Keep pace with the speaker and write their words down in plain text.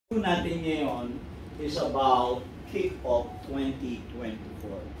natin ngayon is about Kick-Off 2024.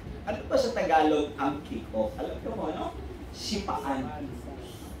 Ano ba sa Tagalog ang kick-off? Alam niyo mo, ano? Sipaan.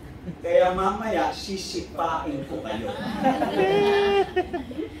 Kaya mamaya, sisipain ko kayo.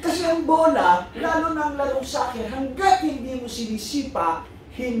 Kasi ang bola, lalo ng larong soccer, hanggat hindi mo sinisipa,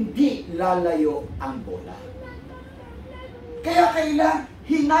 hindi lalayo ang bola. Kaya kailan,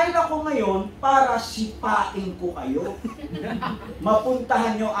 hinail ako ngayon para sipain ko kayo.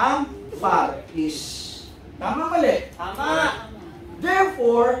 Mapuntahan nyo ang Far East. Tama mali? Tama!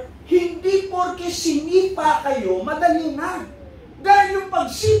 Therefore, hindi porke sinipa kayo, madali na. Dahil yung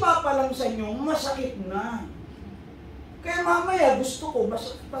pagsipa pa lang sa inyo, masakit na. Kaya mamaya gusto ko,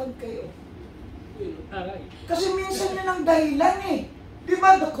 masaktan kayo. Kasi minsan yun ang dahilan eh.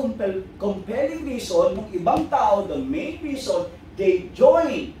 Diba the compelling reason, ng ibang tao, the main reason, they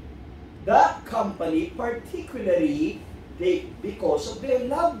join that company, particularly because of their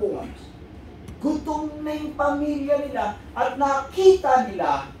loved ones. Gutom na yung pamilya nila at nakita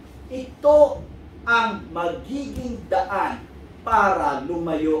nila ito ang magiging daan para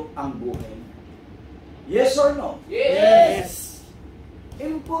lumayo ang buhay. Yes or no? Yes!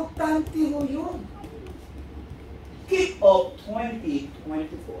 Importante mo yun. Kick-Off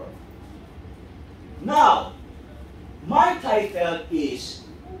 2024. Now, my title is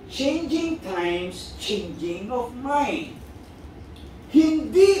Changing Times, Changing of Mind.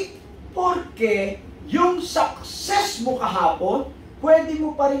 Hindi porke yung success mo kahapon, pwede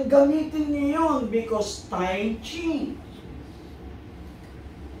mo pa rin gamitin ngayon because time change.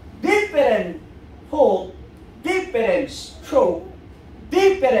 Different hope, different stroke,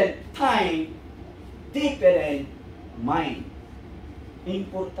 different time, different mind.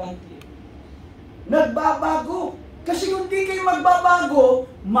 Importante. Nagbabago. Kasi kung di kayo magbabago,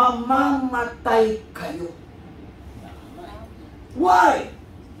 mamamatay kayo. Why?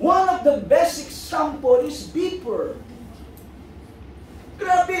 One of the best example is beeper.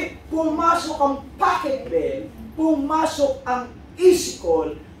 Grabe, pumasok ang pocket bell, pumasok ang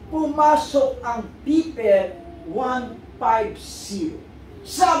easycall, pumasok ang beeper 150.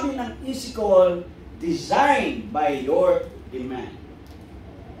 Sabi ng easycall, designed by your demand.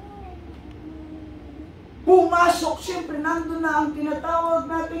 Pumasok, siyempre, nandun na ang tinatawag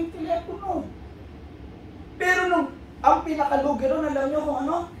nating telepono. Pero nung ang pinakalugi ron, alam nyo kung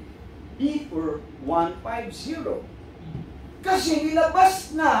ano? Beeper 150. Kasi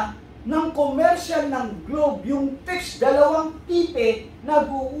nilabas na ng commercial ng Globe yung text, dalawang tipe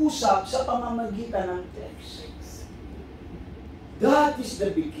nag-uusap sa pamamagitan ng text. That is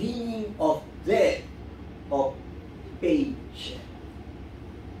the beginning of death of paycheck.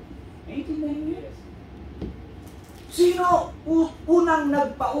 Naintindihan niyo? Sino unang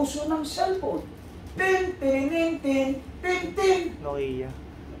nagpauso ng cellphone? Tin, tin, tin, tin, tin.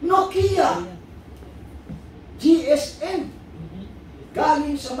 Nokia. GSM.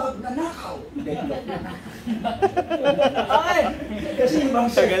 Galing sa magnanakaw. Ay, kasi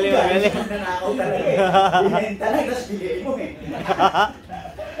ibang cellphone galing sa magnanakaw talaga eh. Binenta na, tapos bigay mo eh.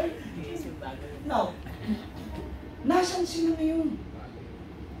 Now, nasan sila ngayon?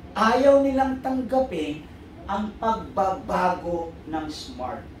 Ayaw nilang tanggapin ang pagbabago ng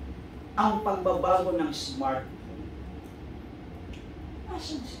smart. Ang pagbabago ng smartphone.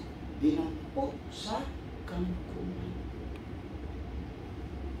 Nasaan siya? Dinampo sa kangkungan.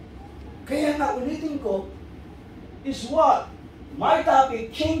 Kaya nga ulitin ko, is what? My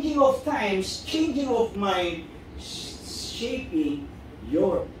topic, changing of times, changing of mind, shaping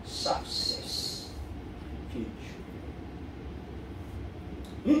your success future.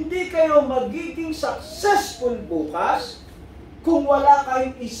 Hindi kayo magiging successful bukas kung wala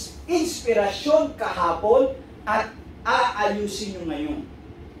kayong inspirasyon kahapon at aayusin nyo ngayon.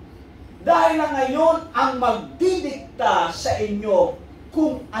 Dahil na ngayon ang magdidikta sa inyo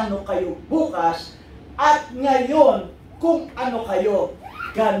kung ano kayo bukas at ngayon kung ano kayo,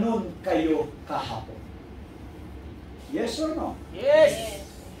 ganun kayo kahapon. Yes or no? Yes!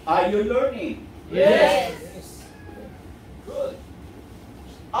 Are you learning? Yes! Good.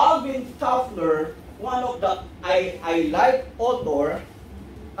 Alvin Toffler, one of the I like author,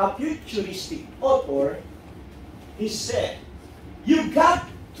 a futuristic author, he said, you got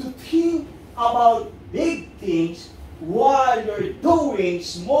to think about big things while you're doing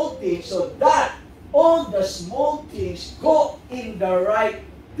small things so that all the small things go in the right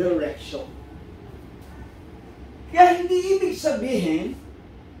direction. Kaya hindi ibig sabihin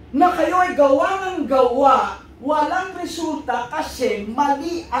na kayo ay gawa ng gawa, walang resulta kasi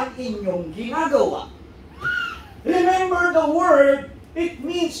mali ang inyong ginagawa. Remember the word, it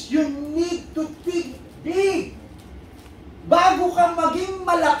means you need to think big. bago ka maging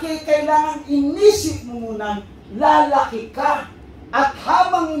malaki, kailangan inisip mo munang lalaki ka. At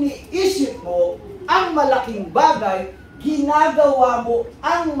habang iniisip mo ang malaking bagay, ginagawa mo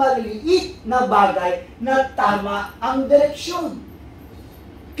ang maliliit na bagay na tama ang direksyon.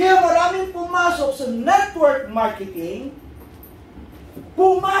 Kaya maraming pumasok sa network marketing,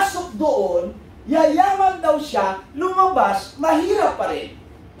 pumasok doon, yayaman daw siya, lumabas, mahirap pa rin.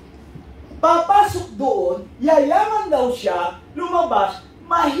 Papasok doon, yayaman daw siya, lumabas,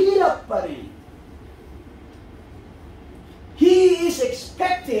 mahirap pa rin. He is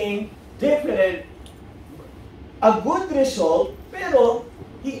expecting a good result, pero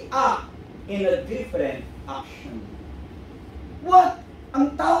he act in a different action. What?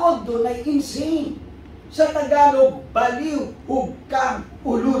 Ang tawag doon ay insane. Sa Tagalog, baliw, hugkang,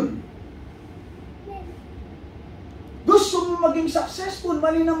 ulul. Gusto mo maging successful,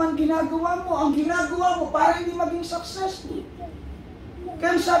 mali naman ginagawa mo. Ang ginagawa mo para hindi maging successful.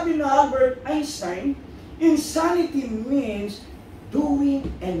 Kaya sabi na Albert Einstein, insanity means doing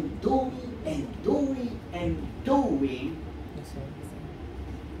and doing and doing and doing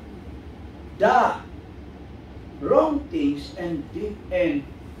the wrong things and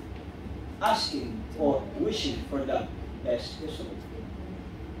asking or wishing for the best result.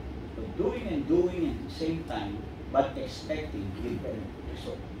 So doing and doing at the same time, but expecting different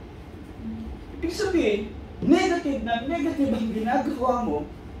result. Ibig sabihin, negative ang ginagawa mo,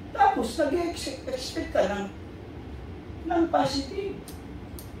 tapos nag-expect ka ng positive.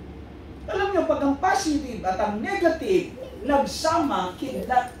 Alam niyo, pag ang positive at ang negative nagsama,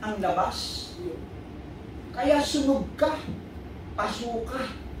 kidlat ang labas. Kaya sunog ka, paso ka.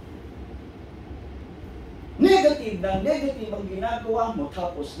 Negative ang ginagawa mo,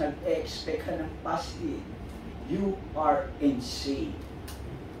 tapos nag-expect ka ng positive. You are insane.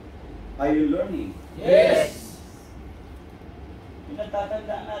 Are you learning? Yes.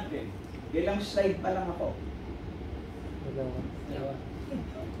 Pinatatandaan natin. Ilang slide pa lang ako.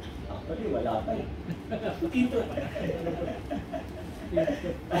 Actually, wala pa eh.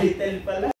 Title pa lang.